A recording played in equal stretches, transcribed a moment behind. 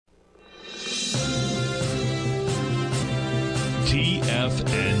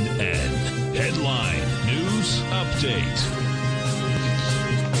TFNN. Headline News Update.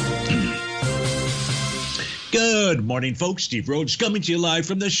 Good morning, folks. Steve Rhodes coming to you live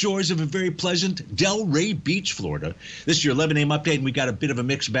from the shores of a very pleasant Delray Beach, Florida. This is your 11 a.m. update, and we got a bit of a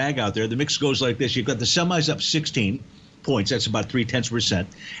mixed bag out there. The mix goes like this. You've got the semis up 16 points. That's about 0.3%.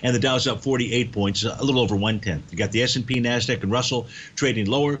 And the Dow's up 48 points, a little over 1/10. You got the S&P, NASDAQ, and Russell trading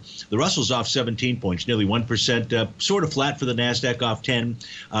lower. The Russell's off 17 points, nearly 1%, sort of flat for the NASDAQ, off 10.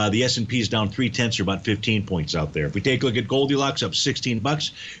 The S&P is down 0.3, or about 15 points out there. If we take a look at Goldilocks, up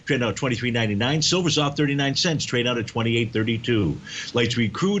 $16, trading out $23.99. Silver's off 39 cents, trade out at $28.32. Light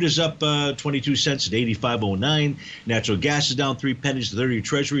sweet crude is up 22 cents at 85.09. Natural gas is down 3 pennies. The 30-year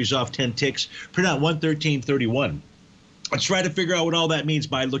Treasury is off 10 ticks, print out 113.31. Let's try to figure out what all that means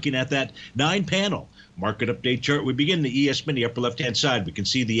by looking at that 9-panel market update chart. We begin the ES Mini, upper left-hand side. We can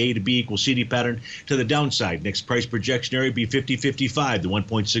see the A to B equals CD pattern to the downside. Next price projection area be 50.55, the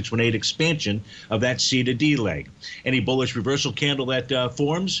 1.618 expansion of that C to D leg. Any bullish reversal candle that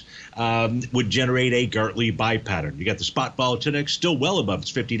forms would generate a Gartley buy pattern. You got the spot volatility still well above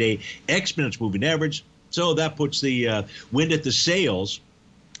its 50-day X-minutes moving average, so that puts the wind at the sails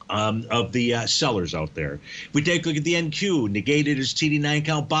of the sellers out there. If we take a look at the NQ, negated its TD9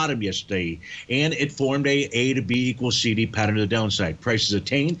 count bottom yesterday, and it formed a to B equals CD pattern to the downside. Prices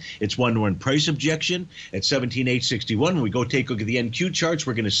attained its 1-to-1 price objection at 17,861. When we go take a look at the NQ charts,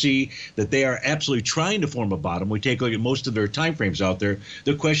 we're going to see that they are absolutely trying to form a bottom. We take a look at most of their time frames out there.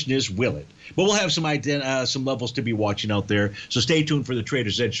 The question is, will it? But we'll have some levels to be watching out there, so stay tuned for the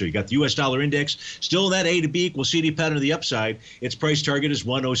Trader's Edge show. You got the U.S. dollar index still in that A to B equals CD pattern to the upside. Its price target is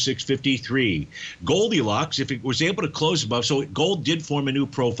 106.53. Goldilocks, if it was able to close above, so gold did form a new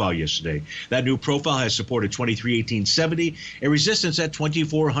profile yesterday. That new profile has support at 2318.70 and resistance at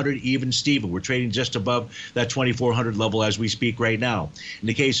 2400 even Steven. We're trading just above that 2400 level as we speak right now. In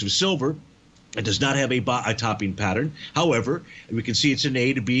the case of silver, it does not have a topping pattern. However, we can see it's an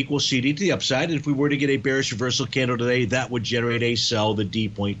A to B equals CD to the upside. And if we were to get a bearish reversal candle today, that would generate a sell the D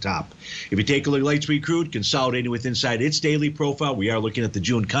point top. If you take a look at light sweet crude, consolidating with inside its daily profile, we are looking at the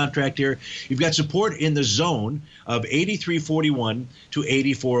June contract here. You've got support in the zone of 83.41 to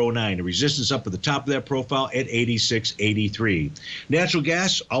 84.09. A resistance up at the top of that profile at 86.83. Natural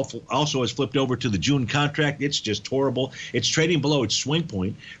gas also has flipped over to the June contract. It's just horrible. It's trading below its swing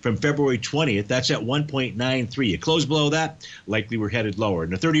point from February 20th. That's at 1.93. It closed below that, likely we're headed lower. In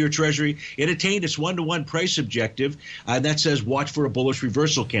the 30-year Treasury, it attained its 1-to-1 price objective, and that says watch for a bullish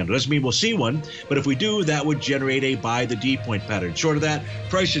reversal candle. Doesn't mean we'll see one, but if we do, that would generate a buy the D point pattern. Short of that,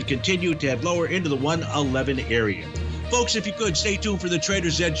 price should continue to head lower into the 111 area. Folks, if you could, stay tuned for the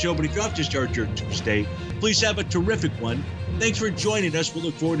Trader's Edge show, but if you're off to start your Tuesday, please have a terrific one. Thanks for joining us. We'll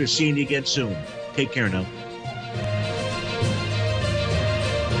look forward to seeing you again soon. Take care now.